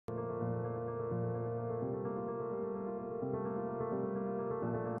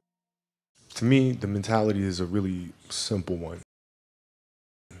to me, the mentality is a really simple one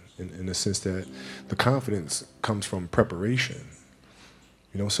in the sense that the confidence comes from preparation.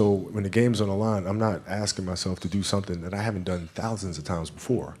 So when the game's on the line, I'm not asking myself to do something that I haven't done thousands of times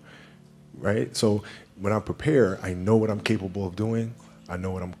before, right? So when I prepare, I know what I'm capable of doing, I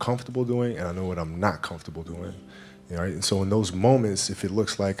know what I'm comfortable doing, and I know what I'm not comfortable doing. Right? And so in those moments, if it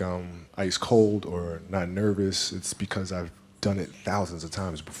looks like I'm ice cold or not nervous, it's because I've done it thousands of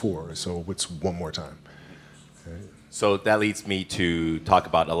times before. So what's one more time? Right? So that leads me to talk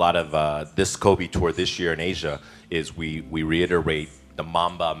about a lot of this Kobe tour this year in Asia is we reiterate the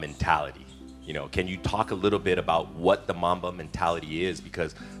Mamba mentality. Can you talk a little bit about what the Mamba mentality is?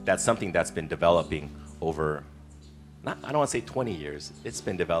 Because that's something that's been developing over, I don't want to say 20 years, it's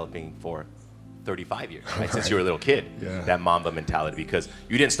been developing for 35 years, right? Since you were a little kid, that Mamba mentality, because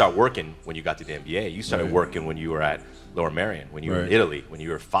you didn't start working when you got to the NBA. You started working when you were at Lower Merion, when you were in Italy, when you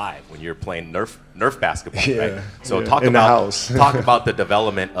were 5, when you were playing Nerf basketball, right? So talk about the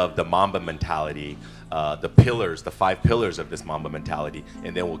development of the Mamba mentality, the pillars, the 5 pillars of this Mamba mentality,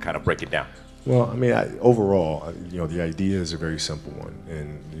 and then we'll kind of break it down. Well, I mean, overall, the idea is a very simple one,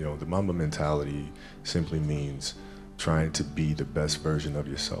 and the Mamba mentality simply means trying to be the best version of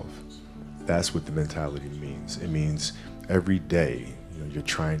yourself. That's what the mentality means. It means every day, you're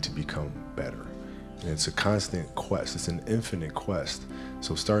trying to become better. And it's a constant quest. It's an infinite quest.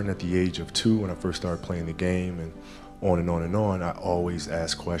 So starting at the age of 2, when I first started playing the game, and on and on and on, I always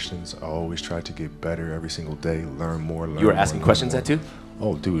ask questions. I always try to get better every single day, learn more, learn more. You were asking questions at 2?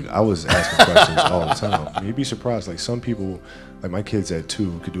 Oh, dude, I was asking questions all the time. I mean, you'd be surprised. Like some people, like my kids at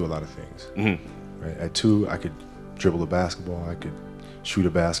 2 could do a lot of things. Mm-hmm. Right? At 2, I could dribble a basketball. I could shoot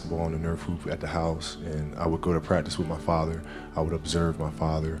a basketball on the Nerf hoop at the house, and I would go to practice with my father. I would observe my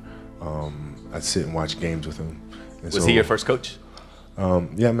father. I'd sit and watch games with him. And was he your first coach? Yeah, I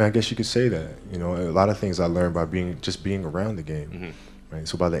mean, I guess you could say that. A lot of things I learned by being around the game. Mm-hmm. Right?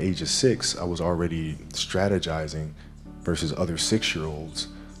 So by the age of 6, I was already strategizing versus other 6-year-olds.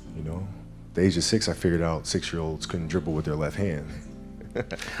 The age of 6, I figured out 6-year-olds couldn't dribble with their left hand.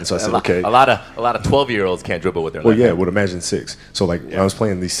 And so I said, okay. A lot of 12-year-olds can't dribble with their left. Well, yeah, hand. well, imagine 6. So when I was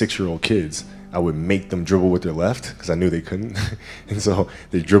playing these 6-year-old kids, I would make them dribble with their left because I knew they couldn't. And so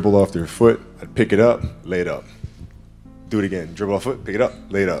they dribble off their foot. I'd pick it up, lay it up. Do it again. Dribble off foot, pick it up,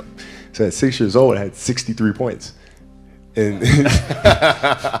 lay it up. So at 6 years old, I had 63 points. And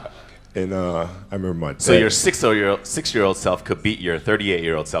and I remember my dad. So your 6-year-old self could beat your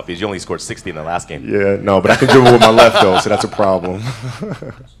 38-year-old self because you only scored 60 in the last game. Yeah, no, but I can dribble with my left though, so that's a problem.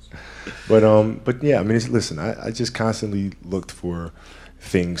 But yeah, I mean, listen, I just constantly looked for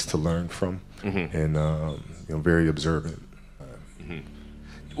things to learn from, and very observant.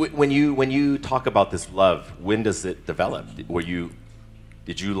 When you talk about this love, when does it develop?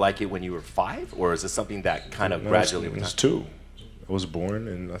 Did you like it when you were 5, or is it something that kind of gradually? It was 2. I was born,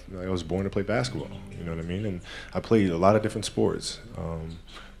 and I was born to play basketball. You know what I mean? And I played a lot of different sports,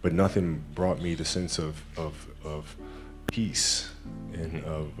 but nothing brought me the sense of peace and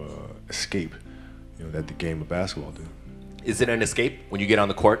of escape, that the game of basketball did. Is it an escape when you get on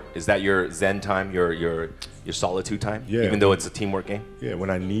the court? Is that your zen time, your solitude time? Yeah. Even though it's a teamwork game? Yeah,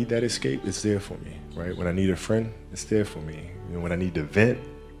 when I need that escape, it's there for me, right? When I need a friend, it's there for me. When I need to vent,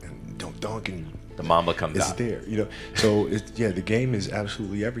 and don't dunk, and the Mamba comes out. It's there, So the game is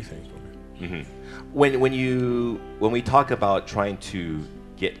absolutely everything for me. Mm-hmm. When we talk about trying to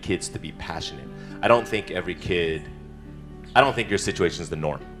get kids to be passionate, I don't think your situation is the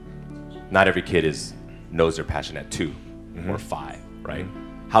norm. Not every kid knows their passion at 2 or 5, right?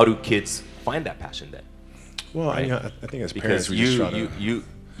 Mm-hmm. How do kids find that passion then? Well, right? I think as parents,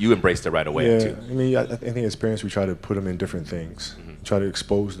 you embraced it right away too. I mean, I think as parents we try to put them in different things, try to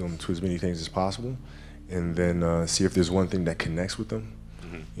expose them to as many things as possible, and then see if there's one thing that connects with them.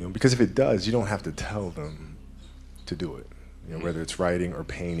 Because if it does, you don't have to tell them to do it. Whether it's writing or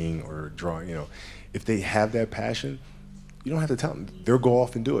painting or drawing. If they have that passion, you don't have to tell them. They'll go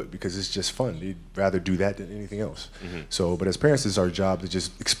off and do it because it's just fun. They'd rather do that than anything else. So, but as parents, it's our job to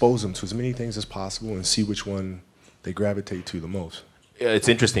just expose them to as many things as possible and see which one they gravitate to the most. It's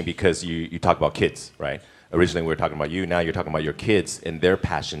interesting because you talk about kids, right? Originally we were talking about you. Now you're talking about your kids and their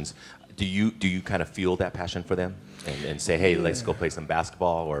passions. Do you kind of feel that passion for them and say, hey, let's go play some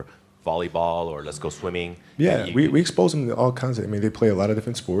basketball or volleyball or let's go swimming? Yeah, we expose them to all kinds of. I mean, they play a lot of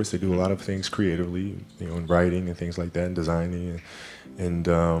different sports. They do a lot of things creatively, in writing and things like that, and designing, and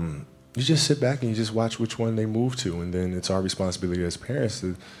you just sit back and you just watch which one they move to, and then it's our responsibility as parents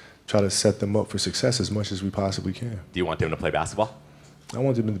to try to set them up for success as much as we possibly can. Do you want them to play basketball? I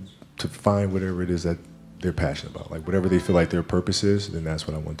want them to find whatever it is that they're passionate about. Like whatever they feel like their purpose is, then that's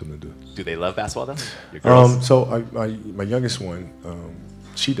what I want them to do. Do they love basketball though? Your girls? So my youngest one,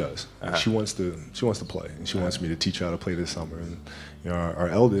 she does. Uh-huh. She wants to play, and she wants me to teach her how to play this summer. And you know, our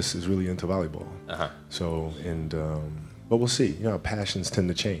eldest is really into volleyball. Uh-huh. So but we'll see. You know, our passions tend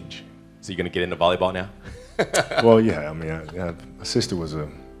to change. So you're gonna get into volleyball now? Well, yeah. I mean, my sister was a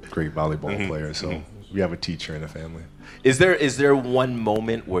great volleyball player, so we have a teacher in the family. Is there one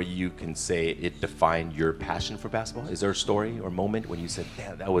moment where you can say it defined your passion for basketball? Is there a story or moment when you said,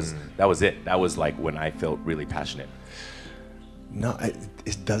 "Damn, that was it. That was like when I felt really passionate"? No,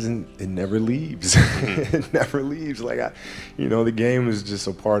 it doesn't. It never leaves. It never leaves. Like the game is just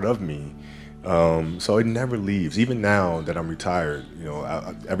a part of me. So it never leaves. Even now that I'm retired,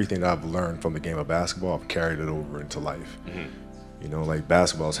 everything that I've learned from the game of basketball, I've carried it over into life. Like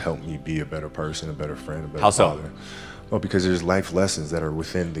basketball's helped me be a better person, a better friend, a better father. Well, because there's life lessons that are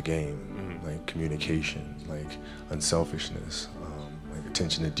within the game, like communication, like unselfishness, like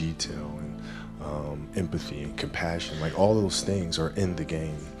attention to detail, and empathy and compassion. Like all those things are in the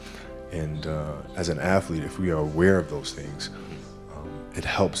game. And as an athlete, if we are aware of those things, it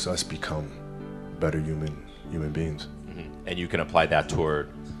helps us become better human beings. And you can apply that toward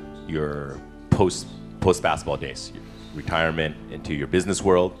your post basketball days, your retirement, into your business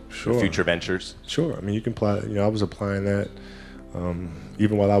world, your future ventures. Sure. I mean, you can apply. I was applying that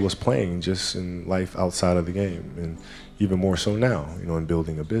even while I was playing, just in life outside of the game, and even more so now. In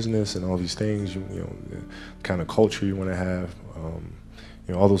building a business and all these things. The kind of culture you want to have.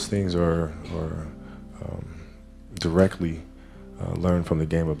 All those things are directly learned from the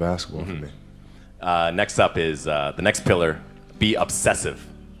game of basketball for me. Next up is the next pillar: be obsessive.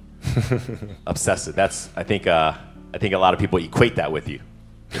 Obsessive. That's I think a lot of people equate that with you.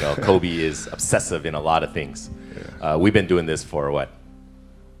 Kobe is obsessive in a lot of things. Yeah. We've been doing this for what,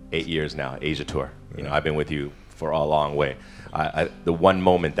 8 years now, Asia tour. I've been with you for a long way. The one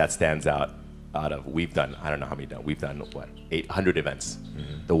moment that stands out of we've done, I don't know how many done. We've done what, 800 events.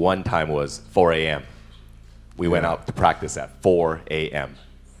 The one time was 4 a.m. We went out to practice at 4 a.m.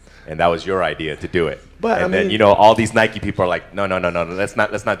 And that was your idea to do it. But then all these Nike people are like, no, let's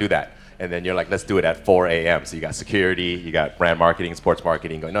not do that. And then you're like, let's do it at 4 a.m. So you got security, you got brand marketing, sports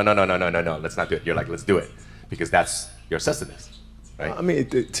marketing going, no, let's not do it. You're like, let's do it, because that's your obsessiveness, right? I mean,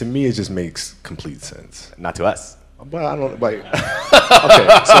 to me, it just makes complete sense. Not to us. But I don't like.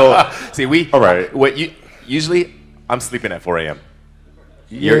 Okay, so see, all right. Usually I'm sleeping at 4 a.m.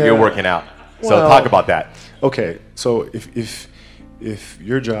 Yeah. You're working out. So talk about that. Okay, so if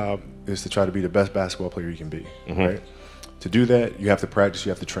your job is to try to be the best basketball player you can be, right? To do that, you have to practice, you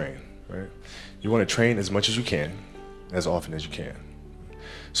have to train, right? You want to train as much as you can, as often as you can.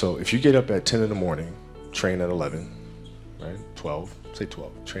 So if you get up at 10 in the morning, train at 11, right? 12, say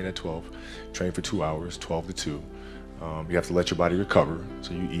 12, train at 12, train for 2 hours, 12 to 2. You have to let your body recover.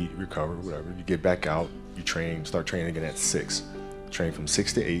 So you eat, recover, whatever. You get back out, you train, start training again at 6. Train from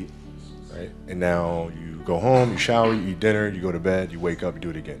 6 to 8, right? And now you go home, you shower, you eat dinner, you go to bed, you wake up, you do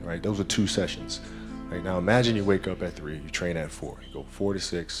it again, right? Those are 2 sessions. Right? Now imagine you wake up at 3, you train at 4. You go 4 to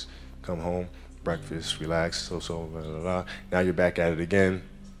 6, come home, breakfast, relax, blah, blah, blah. Now you're back at it again,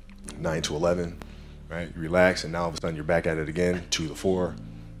 9 to 11, right? You relax, and now all of a sudden you're back at it again, 2 to 4,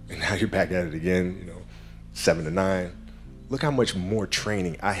 and now you're back at it again, 7 to 9. Look how much more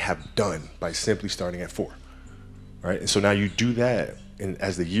training I have done by simply starting at 4, right? And so now you do that, and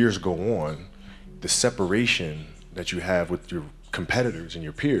as the years go on, the separation that you have with your competitors and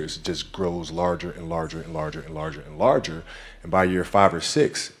your peers just grows larger and larger and larger and larger and larger. And by year 5 or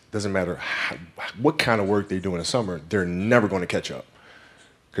 6, doesn't matter what kind of work they do in the summer, they're never going to catch up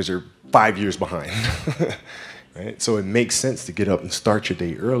because they're 5 years behind. Right? So it makes sense to get up and start your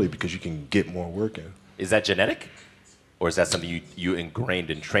day early because you can get more work in. Is that genetic? Or is that something you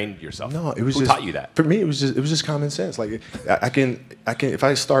ingrained and trained yourself? No, it was Who just, taught you that? For me, it was just common sense. Like I can if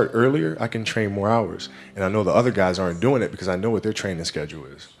I start earlier, I can train more hours, and I know the other guys aren't doing it because I know what their training schedule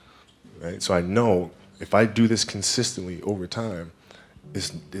is, right? So I know if I do this consistently over time,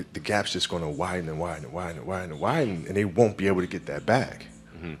 the gap's just going to widen and widen and widen and widen and widen, and they won't be able to get that back.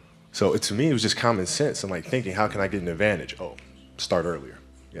 So to me, it was just common sense. I'm like thinking, how can I get an advantage? Oh, start earlier.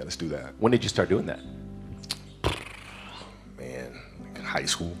 Yeah, let's do that. When did you start doing that? Man, high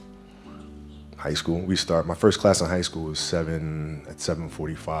school. My first class in high school was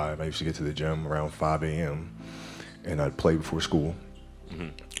 7:45. I used to get to the gym around 5 a.m. and I'd play before school.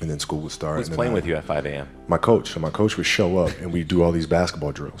 And then school would start. Who's playing with you at 5 a.m.? My coach. So my coach would show up and we'd do all these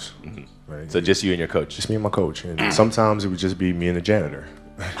basketball drills. Right? So just you and your coach? Just me and my coach. And sometimes it would just be me and the janitor,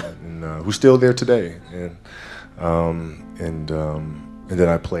 and, who's still there today. And then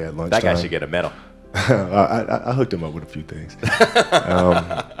I play at lunchtime. That guy should get a medal. I hooked him up with a few things.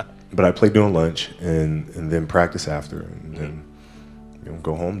 But I played during lunch and then practice after, and then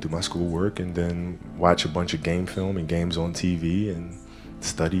go home, do my schoolwork, and then watch a bunch of game film and games on TV and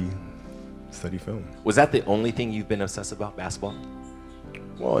study film. Was that the only thing you've been obsessed about, basketball?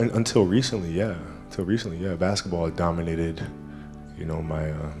 Well, until recently, yeah. Basketball had dominated,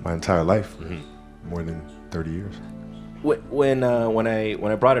 my entire life for more than 30 years. When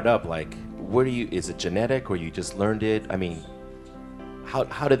I brought it up, like, is it genetic or you just learned it? I mean,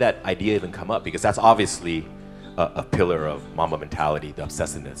 how did that idea even come up? Because that's obviously a pillar of Mamba mentality, the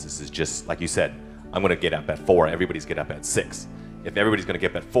obsessiveness. This is just, like you said, I'm going to get up at 4, everybody's getting up at 6. If everybody's going to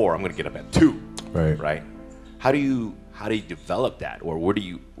get up at 4, I'm going to get up at 2. Right? How do you develop that, or where do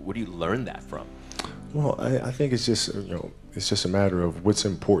you learn that from? Well, I think it's just it's just a matter of what's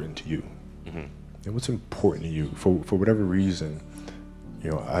important to you, and what's important to you for whatever reason.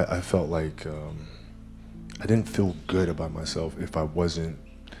 I felt like I didn't feel good about myself if I wasn't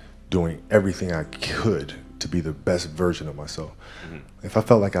doing everything I could to be the best version of myself. If I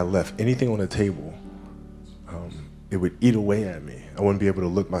felt like I left anything on the table, it would eat away at me. I wouldn't be able to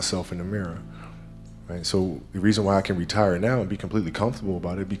look myself in the mirror. Right? So the reason why I can retire now and be completely comfortable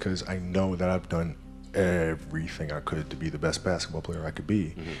about it, because I know that I've done everything I could to be the best basketball player I could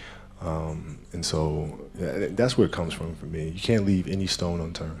be. And so that's where it comes from for me. You can't leave any stone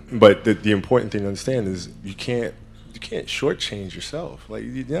unturned. But the important thing to understand is you can't shortchange yourself. Like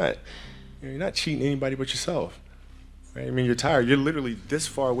you're not cheating anybody but yourself. Right? I mean, you're tired. You're literally this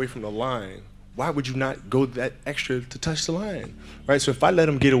far away from the line. Why would you not go that extra to touch the line? Right? So if I let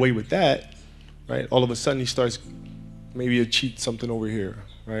him get away with that, right, all of a sudden he starts maybe a cheat something over here,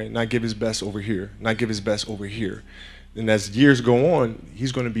 right? Not give his best over here, not give his best over here. And as years go on,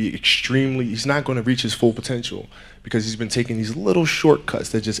 he's going to be he's not going to reach his full potential because he's been taking these little shortcuts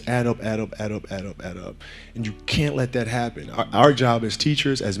that just add up. And you can't let that happen. Our job as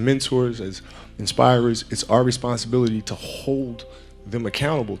teachers, as mentors, as inspirers, it's our responsibility to hold them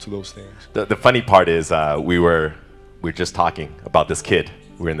accountable to those things. The funny part is we were just talking about this kid.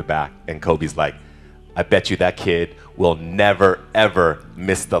 We were in the back, and Kobe's like, I bet you that kid will never, ever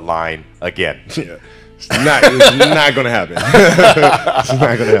miss the line again. Yeah. It's not going to happen. It's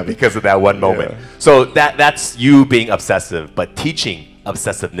not going to happen. Because of that one moment. Yeah. So that's you being obsessive, but teaching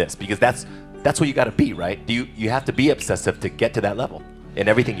obsessiveness, because that's what you got to be, right? You have to be obsessive to get to that level in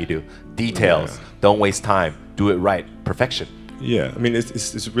everything you do. Details, don't waste time, do it right, perfection. Yeah, I mean,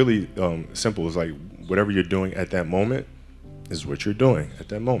 it's really simple. It's like whatever you're doing at that moment is what you're doing at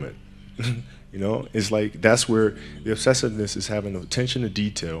that moment. It's like that's where the obsessiveness is having attention to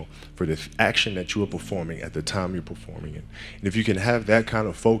detail for the action that you are performing at the time you're performing it. And if you can have that kind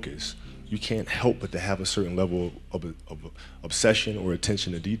of focus, you can't help but to have a certain level of obsession or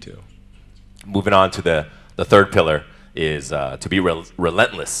attention to detail. Moving on to the third pillar is to be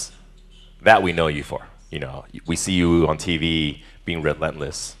relentless. That we know you for. We see you on TV being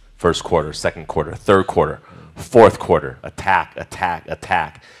relentless. First quarter, second quarter, third quarter, fourth quarter,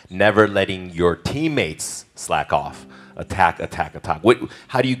 attack, never letting your teammates slack off. Attack.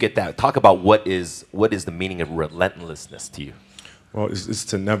 How do you get that? Talk about what is the meaning of relentlessness to you? Well, it's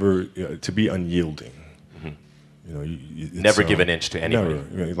to never to be unyielding. Never give an inch to anybody.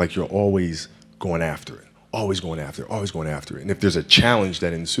 Never, like you're always going after it. Always going after it. And if there's a challenge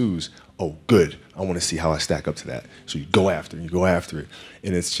that ensues, oh, good, I want to see how I stack up to that. So you go after it.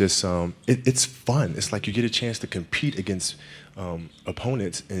 And it's just, it's fun. It's like you get a chance to compete against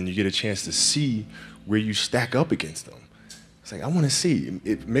opponents, and you get a chance to see where you stack up against them. It's like, I want to see.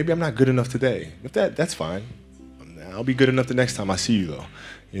 Maybe I'm not good enough today. If that's fine. I'll be good enough the next time I see you, though.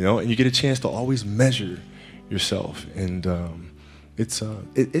 And you get a chance to always measure yourself. And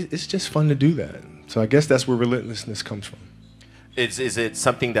it's just fun to do that. So I guess that's where relentlessness comes from. Is it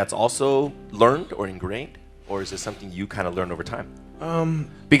something that's also learned or ingrained, or is it something you kind of learn over time?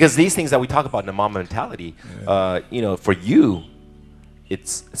 Because these things that we talk about in the Mamba mentality, for you,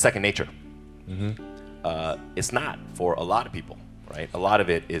 it's second nature. It's not for a lot of people, right? A lot of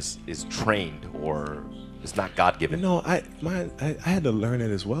it is trained, or it's not God-given. No, I had to learn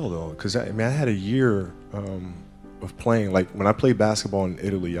it as well, though, because I had a year of playing. Like when I played basketball in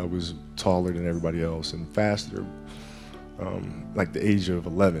Italy, I was taller than everybody else and faster, like the age of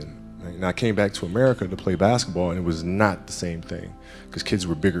 11. And I came back to America to play basketball, and it was not the same thing because kids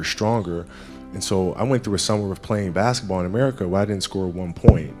were bigger, stronger. And so I went through a summer of playing basketball in America where I didn't score 1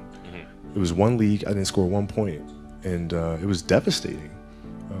 point. It was one league, I didn't score 1 point, and it was devastating.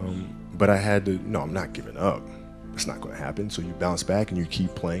 But I had to, no, I'm not giving up. It's not going to happen. So you bounce back and you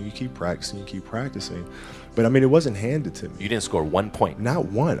keep playing, you keep practicing. But I mean, it wasn't handed to me. You didn't score 1 point? Not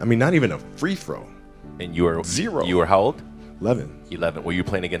one. I mean, not even a free throw. And you were 0. You were how old? 11. 11. Were you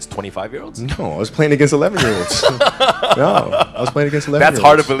playing against 25-year-olds? No, I was playing against 11-year-olds. No, I was playing against 11-year-olds. That's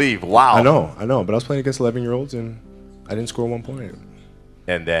hard to believe. Wow. I know, but I was playing against 11-year-olds and I didn't score 1 point.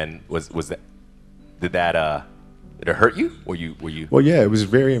 And then did it hurt you? Were you? Well, yeah, it was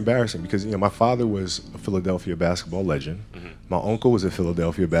very embarrassing because my father was a Philadelphia basketball legend. Mm-hmm. My uncle was a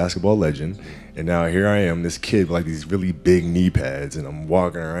Philadelphia basketball legend, and now here I am, this kid with like these really big knee pads, and I'm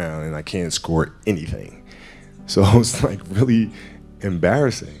walking around and I can't score anything. So it was like really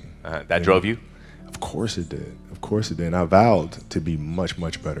embarrassing. That drove you? Of course it did. Of course it did. And I vowed to be much,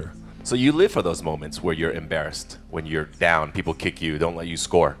 much better. So you live for those moments where you're embarrassed, when you're down, people kick you, don't let you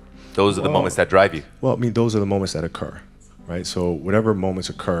score. Those are the moments that drive you. Well, I mean, those are the moments that occur, right? So whatever moments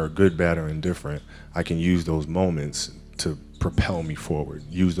occur, good, bad, or indifferent, I can use those moments to propel me forward,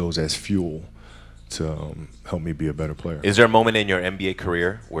 use those as fuel to help me be a better player. Is there a moment in your NBA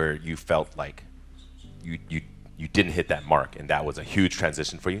career where you felt like you didn't hit that mark and that was a huge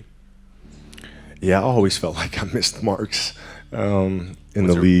transition for you? Yeah, I always felt like I missed marks in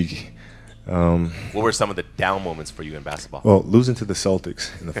the league. What were some of the down moments for you in basketball? Well, losing to the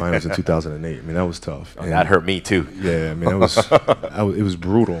Celtics in the finals in 2008. I mean, that was tough. Oh, that hurt me too. Yeah, I mean, it was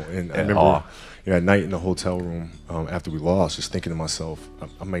brutal. And I remember at night in the hotel room after we lost, just thinking to myself,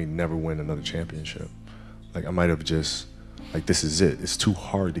 I might never win another championship. Like, I might have just, like, this is it. It's too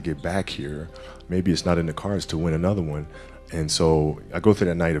hard to get back here. Maybe it's not in the cards to win another one. And so I go through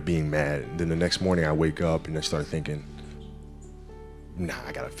that night of being mad. And then the next morning I wake up and I start thinking, nah,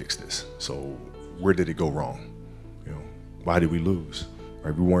 I gotta fix this. So where did it go wrong? Why did we lose?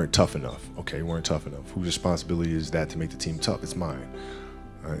 Right, we weren't tough enough. Okay, we weren't tough enough. Whose responsibility is that to make the team tough? It's mine.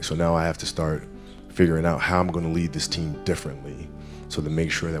 All right, so now I have to start figuring out how I'm gonna lead this team differently so to make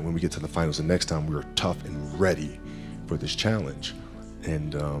sure that when we get to the finals the next time, we're tough and ready for this challenge.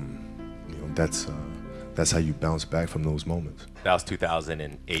 And that's how you bounce back from those moments. That was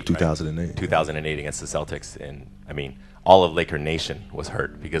 2008. 2008. Right? 2008 against the Celtics, and I mean, all of Laker Nation was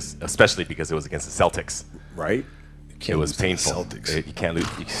hurt especially because it was against the Celtics. Right. It was painful. Celtics. You can't lose.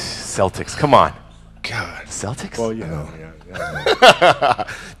 Celtics. Come on. God. Celtics. Well, yeah.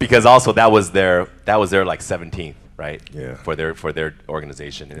 Because also that was their like 17th, right? Yeah. For their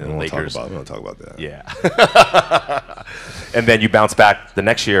organization and the Lakers. We don't talk about that. Yeah. And then you bounce back the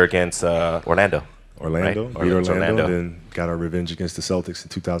next year against Orlando. Orlando, right? beat Orlando, then got our revenge against the Celtics in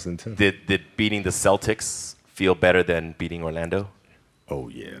 2010. Did beating the Celtics feel better than beating Orlando? Oh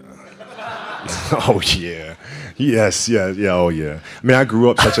yeah. Oh yeah. Yes, yeah, oh yeah. I mean, I grew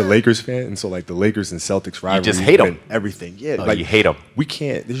up such a Lakers fan, and so like the Lakers and Celtics rivalry, you just hate them. Everything, yeah. Oh, like you hate them. We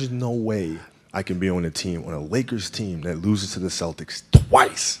can't. There's just no way I can be on a Lakers team that loses to the Celtics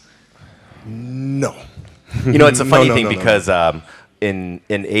twice. No. It's a funny thing because in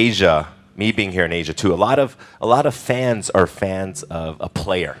Asia. Me being here in Asia too, a lot of fans are fans of a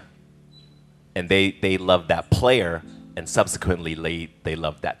player, and they love that player, and subsequently they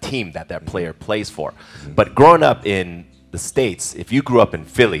love that team that player plays for. But growing up in the States, if you grew up in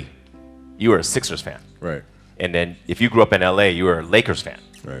Philly, you were a Sixers fan, right? And then if you grew up in LA, you were a Lakers fan.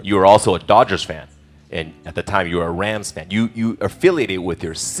 Right. You were also a Dodgers fan, and at the time you were a Rams fan. You affiliated with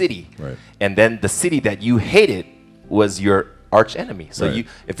your city, right? And then the city that you hated was your arch enemy. So right.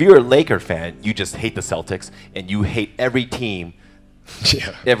 if you're a Laker fan, you just hate the Celtics, and you hate every team.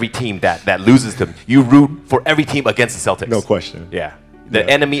 Yeah. Every team that loses them, you root for every team against the Celtics. No question. Yeah. The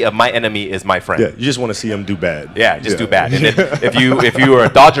enemy of my enemy is my friend. Yeah. You just want to see them do bad. Yeah, just do bad. And then if you were a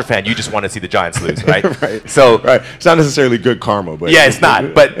Dodger fan, you just want to see the Giants lose, right? Right. So right. It's not necessarily good karma, but yeah, it's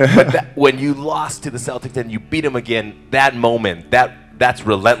not. But when you lost to the Celtics and you beat them again, that moment, that's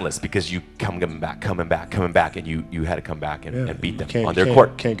relentless because you coming back, and you had to come back and beat them on their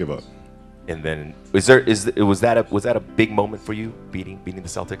court. Can't give up. And then was that a big moment for you beating the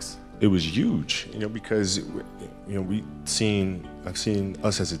Celtics? It was huge, because I've seen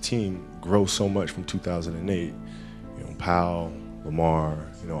us as a team grow so much from 2008. Powell, Lamar,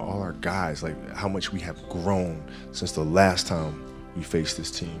 all our guys, like how much we have grown since the last time we faced this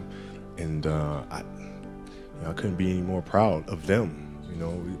team, and I couldn't be any more proud of them.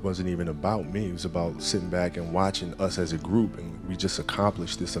 It wasn't even about me. It was about sitting back and watching us as a group, and we just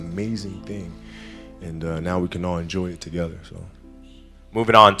accomplished this amazing thing, and now we can all enjoy it together. So,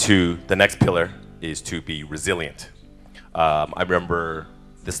 moving on to the next pillar is to be resilient. I remember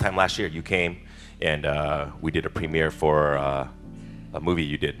this time last year you came and we did a premiere for a movie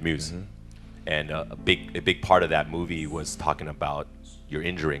you did, Muse, and a big part of that movie was talking about your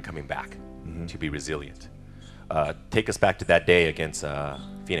injury and coming back to be resilient. Take us back to that day against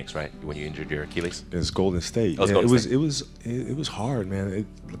Phoenix, right? When you injured your Achilles. It's Golden State. Oh, it was hard, man.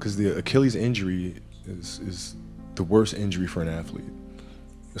 Because the Achilles injury is the worst injury for an athlete.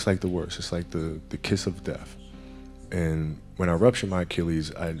 It's like the worst. It's like the kiss of death. And when I ruptured my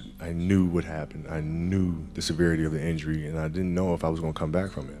Achilles, I knew what happened. I knew the severity of the injury, and I didn't know if I was going to come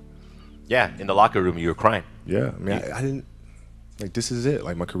back from it. Yeah, in the locker room, you were crying. Yeah, I mean, I didn't, like, this is it.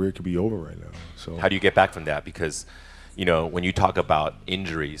 Like, my career could be over right now. So How do you get back from that? Because, you know, when you talk about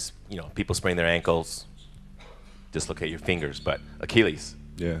injuries, you know, people sprain their ankles, dislocate your fingers, but Achilles,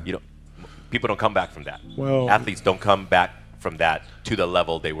 yeah. People don't come back from that. Well, athletes don't come back from that to the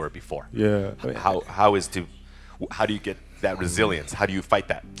level they were before. Yeah. How do you get that resilience? How do you fight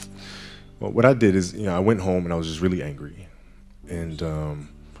that? Well, what I did is, I went home and I was just really angry. And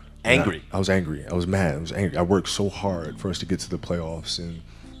angry? I was angry. I was mad. I was angry. I worked so hard for us to get to the playoffs and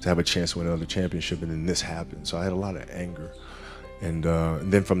to have a chance to win another championship, and then this happened. So I had a lot of anger. And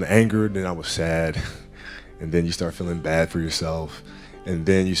then from the anger, then I was sad. And then you start feeling bad for yourself. And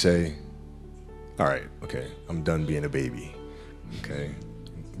then you say, all right, okay, I'm done being a baby. Okay,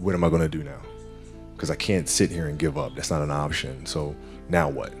 what am I going to do now? Because I can't sit here and give up. That's not an option. So now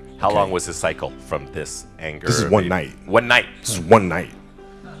what? How long was the cycle from this anger? This is one night. One night. This is one night.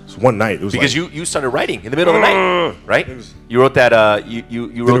 It's one night. It was because like, you started writing in the middle of the night, right? You wrote that.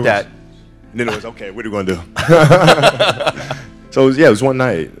 You wrote that. And then it was okay. What are we going to do? So it was one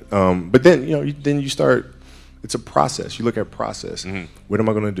night. But then then you start. It's a process. You look at process. Mm-hmm. What am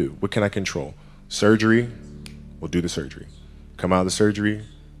I going to do? What can I control? Surgery. We'll do the surgery. Come out of the surgery,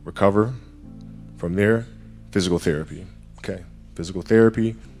 recover. From there, physical therapy. Okay, physical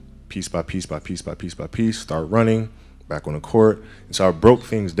therapy, piece by piece by piece by piece by piece. Start running, back on the court. And so I broke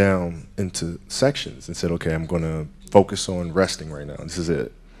things down into sections and said, okay, I'm going to focus on resting right now. This is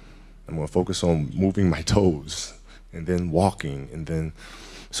it. I'm going to focus on moving my toes and then walking. And then,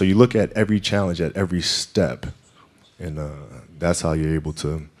 so you look at every challenge at every step. And that's how you're able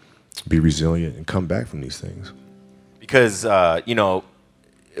to be resilient and come back from these things. Because,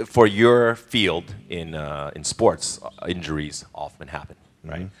 for your field in sports, injuries often happen,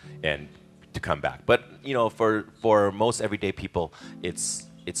 right? Mm-hmm. And to come back. But, for most everyday people, it's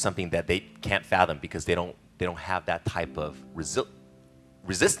something that they can't fathom because they don't have that type of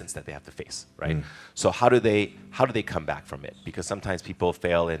resistance that they have to face, right? Mm. So how do they come back from it? Because sometimes people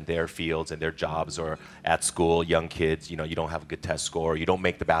fail in their fields and their jobs or at school, young kids, you don't have a good test score, you don't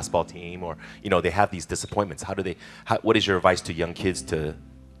make the basketball team, or they have these disappointments. What is your advice to young kids to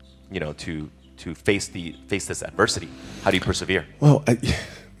face this adversity? How do you persevere? Well,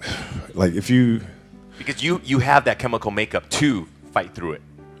 because you have that chemical makeup to fight through it.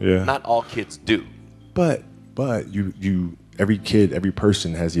 Yeah. Not all kids do. But every kid, every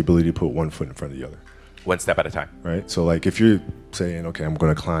person has the ability to put one foot in front of the other. One step at a time. Right? So like if you're saying, okay, I'm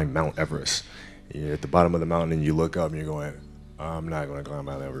going to climb Mount Everest, you're at the bottom of the mountain and you look up and you're going, I'm not going to climb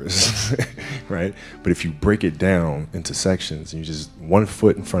Mount Everest, right? But if you break it down into sections and you just one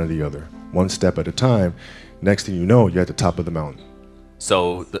foot in front of the other, one step at a time, next thing you know, you're at the top of the mountain.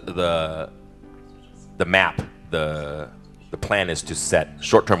 So the map, the plan is to set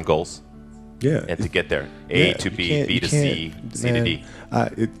short-term goals. Yeah. And to get there, A to B, B to C, C to D.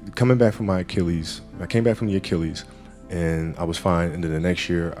 Coming back from my Achilles, I came back from the Achilles, and I was fine. And then the next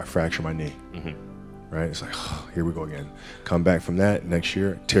year, I fractured my knee. Mm-hmm. Right? It's like, oh, here we go again. Come back from that next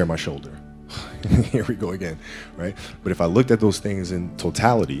year, tear my shoulder. Here we go again, right? But if I looked at those things in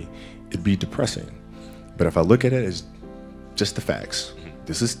totality, it'd be depressing. But if I look at it as just the facts,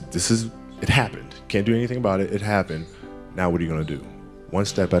 this is it happened. Can't do anything about it. It happened. Now what are you gonna do? One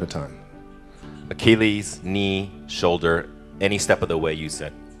step at a time. Achilles, knee, shoulder, any step of the way you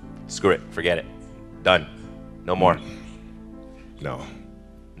said, screw it, forget it, done, no more. No.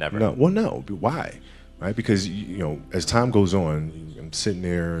 Never. No. Well, no. Why? Right? Because as time goes on, I'm sitting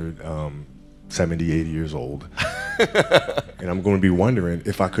there 70, 80 years old, and I'm going to be wondering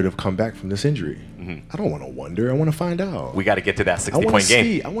if I could have come back from this injury. Mm-hmm. I don't want to wonder. I want to find out. We got to get to that 60-point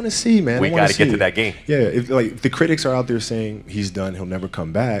game. I want to see, man. We got to get to that game. Yeah. If the critics are out there saying he's done, he'll never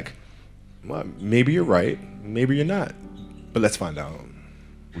come back, well, maybe you're right. Maybe you're not. But let's find out.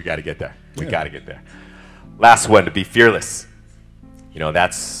 We got to get there. We got to get there. Last one, to be fearless.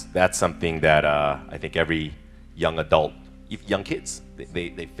 That's something that I think every young adult, young kids,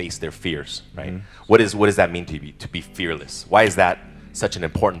 they face their fears, right? Mm-hmm. What does that mean to be fearless? Why is that such an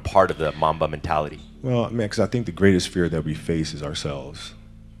important part of the Mamba mentality? Well, because I think the greatest fear that we face is ourselves,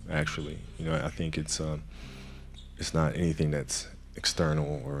 actually. I think it's not anything that's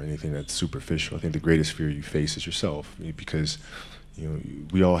external or anything that's superficial. I think the greatest fear you face is yourself, because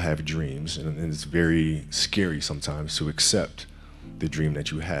we all have dreams, and it's very scary sometimes to accept the dream that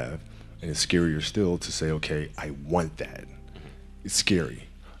you have, and it's scarier still to say, okay, I want that. It's scary.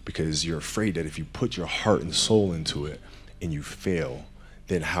 because you're afraid that if you put your heart and soul into it and you fail,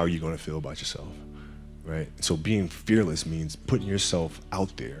 then how are you going to feel about yourself, right? So being fearless means putting yourself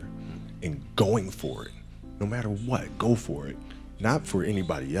out there and going for it, no matter what. Go for it, not for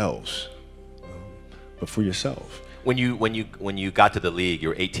anybody else, but for yourself. When you got to the league, you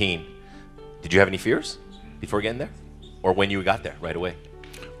were 18. Did you have any fears before getting there, or when you got there right away?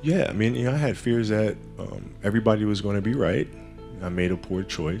 Yeah, I mean, I had fears that everybody was going to be right. I made a poor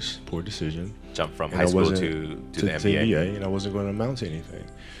choice, poor decision. Jump from high school to the NBA. And I wasn't going to amount to anything.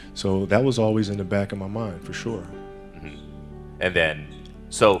 So that was always in the back of my mind, for sure. Mm-hmm. And then,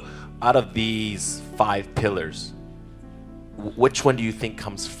 so out of these 5 pillars, which one do you think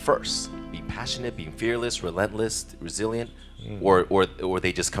comes first? Be passionate, being fearless, relentless, resilient, or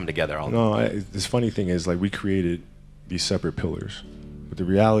they just come together? This funny thing is, like, we created these separate pillars, but the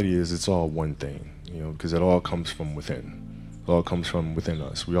reality is it's all one thing, because it all comes from within. It all comes from within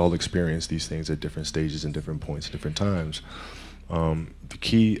us. We all experience these things at different stages and different points, different times. The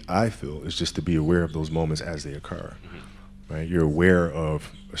key, I feel, is just to be aware of those moments as they occur. Right? You're aware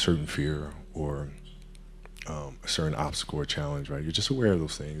of a certain fear or a certain obstacle or challenge. Right? You're just aware of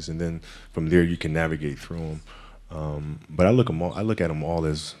those things, and then from there you can navigate through them. But I look at them all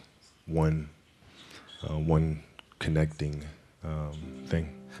as one connecting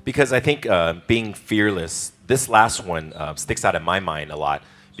thing. Because I think being fearless, this last one sticks out in my mind a lot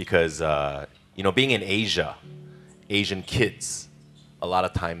because, being in Asia, Asian kids, a lot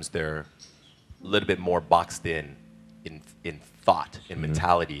of times they're a little bit more boxed in thought, in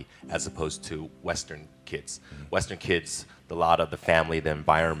mentality, as opposed to Western kids. Western kids, a lot of the family, the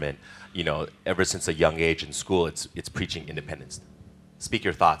environment, ever since a young age in school, it's preaching independence. Speak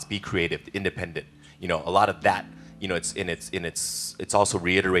your thoughts, be creative, independent. A lot of that. It's also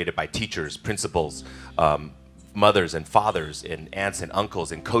reiterated by teachers, principals, mothers and fathers, and aunts and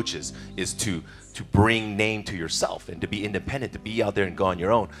uncles and coaches, is to bring name to yourself and to be independent, to be out there and go on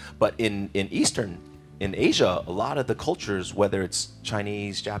your own. But in Asia, a lot of the cultures, whether it's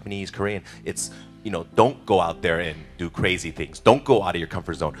Chinese, Japanese, Korean, it's don't go out there and do crazy things. Don't go out of your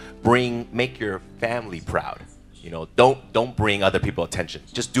comfort zone. Make your family proud. Don't bring other people attention.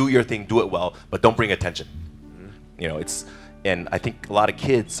 Just do your thing, do it well, but don't bring attention. And I think a lot of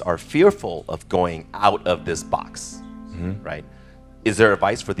kids are fearful of going out of this box, right? Is there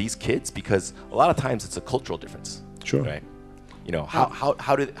advice for these kids? Because a lot of times it's a cultural difference. Sure. Right?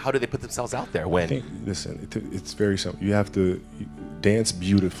 How do they put themselves out there when? Listen, it's very simple. You have to dance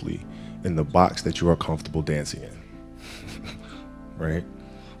beautifully in the box that you are comfortable dancing in, right?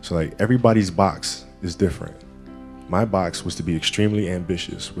 So, like, everybody's box is different. My box was to be extremely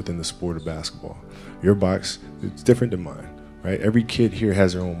ambitious within the sport of basketball. Your box, it's different than mine, right? Every kid here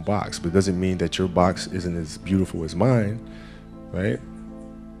has their own box, but it doesn't mean that your box isn't as beautiful as mine, right?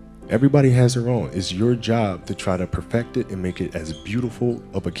 Everybody has their own. It's your job to try to perfect it and make it as beautiful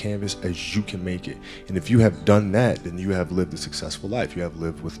of a canvas as you can make it. And if you have done that, then you have lived a successful life. You have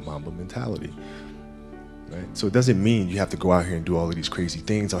lived with Mamba mentality. Right? So it doesn't mean you have to go out here and do all of these crazy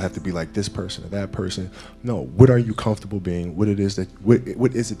things. I'll have to be like this person or that person. No, what are you comfortable being? What is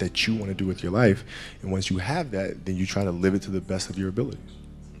it that you want to do with your life? And once you have that, then you try to live it to the best of your ability.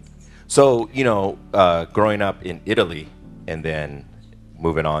 So, growing up in Italy and then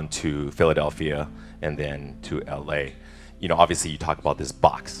moving on to Philadelphia and then to LA, obviously you talk about this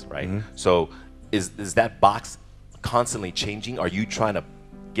box, right? So is that box constantly changing? Are you trying to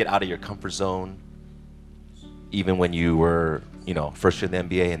get out of your comfort zone even when you were, first year in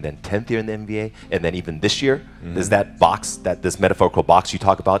the NBA and then 10th year in the NBA and then even this year? Does that box, this metaphorical box you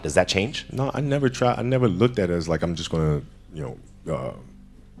talk about, does that change? No, I never looked at it as like I'm just going to,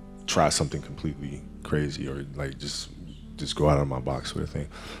 try something completely crazy or like just go out of my box sort of thing.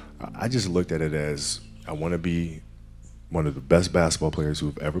 I just looked at it as I want to be one of the best basketball players who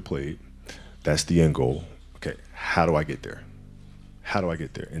have ever played. That's the end goal. Okay, how do I get there? How do I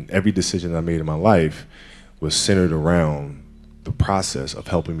get there? And every decision I made in my life was centered around the process of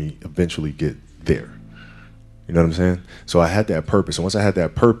helping me eventually get there. You know what I'm saying? So I had that purpose. And once I had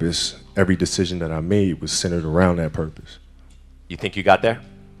that purpose, every decision that I made was centered around that purpose. You think you got there?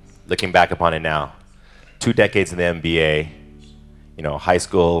 Looking back upon it now, 2 decades in the NBA, high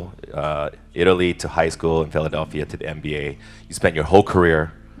school, Italy to high school, in Philadelphia to the NBA. You spent your whole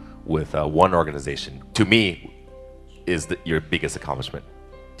career with one organization. To me, is your biggest accomplishment,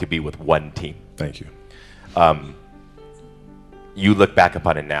 to be with one team. Thank you. You look back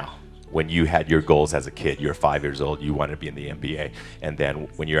upon it now. when you had your goals as a kid. You're 5 years old, you wanted to be in the NBA. And then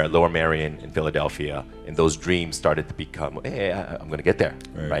when you're at Lower Merion in Philadelphia, and those dreams started to become, hey, I'm going to get there,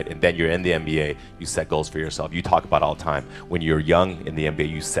 right? And then you're in the NBA, you set goals for yourself. You talk about all the time. When you're young in the NBA,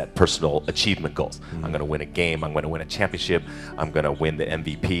 you set personal achievement goals. I'm going to win a game, I'm going to win a championship, I'm going to win the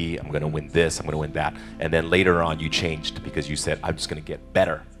MVP, I'm going to win this, I'm going to win that. And then later on, you changed because you said, I'm just going to get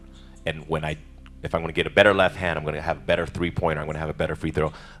better. And if I'm going to get a better left hand, I'm going to have a better three-pointer, I'm going to have a better free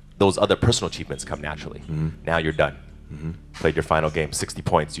throw. Those other personal achievements come naturally. Now you're done. Played your final game, 60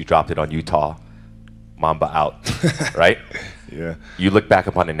 points. You dropped it on Utah. Mamba out, right? Yeah. You look back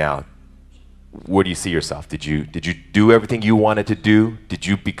upon it now. Where do you see yourself? Did you do everything you wanted to do? Did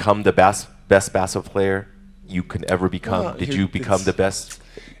you become the best basketball player you could ever become? Well, Did you become the best?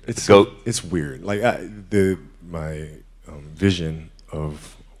 It's GOAT? It's weird. Like my vision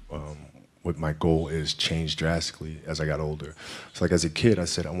of what my goal is changed drastically as I got older. So like as a kid, I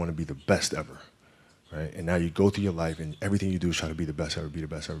said I want to be the best ever, right? And now you go through your life and everything you do is try to be the best ever, be the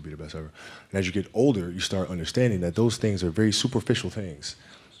best ever, be the best ever. And as you get older, you start understanding that those things are very superficial things,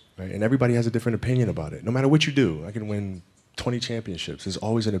 right? And everybody has a different opinion about it. No matter what you do, I can win 20 championships. There's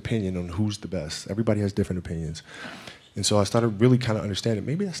always an opinion on who's the best. Everybody has different opinions. And so I started really kind of understanding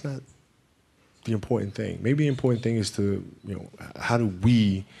maybe that's not the important thing. Maybe the important thing is to, how do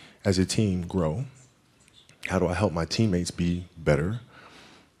we as a team grow? How do I help my teammates be better?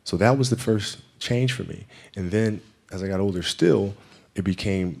 So that was the first change for me. And then as I got older still, it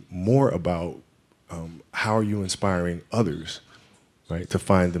became more about how are you inspiring others, right, to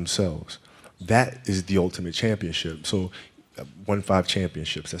find themselves. That is the ultimate championship. So won 5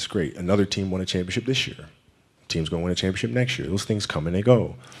 championships, that's great. Another team won a championship this year. Team's gonna win a championship next year. Those things come and they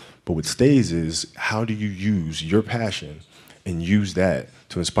go. But what stays is how do you use your passion and use that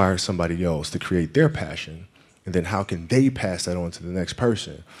to inspire somebody else to create their passion, and then how can they pass that on to the next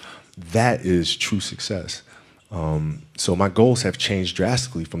person? That is true success. So my goals have changed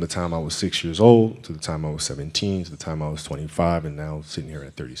drastically from the time I was 6 years old to the time I was 17 to the time I was 25, and now sitting here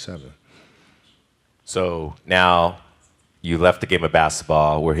at 37. So now you left the game of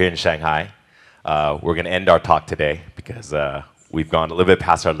basketball. We're here in Shanghai. We're going to end our talk today because we've gone a little bit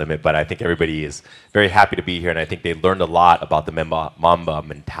past our limit, but I think everybody is very happy to be here, and I think they learned a lot about the Mamba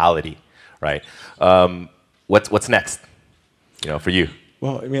mentality, right? What's next, for you?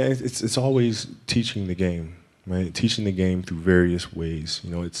 Well, I mean, it's always teaching the game, right? Teaching the game through various ways.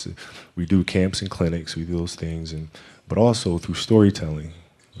 We do camps and clinics, we do those things, but also through storytelling,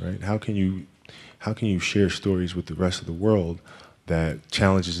 right? How can you share stories with the rest of the world that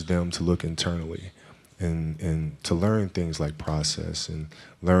challenges them to look internally? And to learn things like process and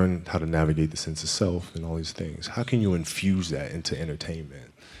learn how to navigate the sense of self and all these things. How can you infuse that into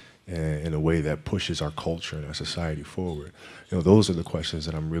entertainment in a way that pushes our culture and our society forward? Those are the questions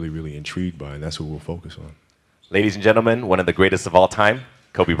that I'm really, really intrigued by, and that's what we'll focus on. Ladies and gentlemen, one of the greatest of all time,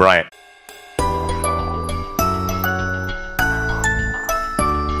 Kobe Bryant.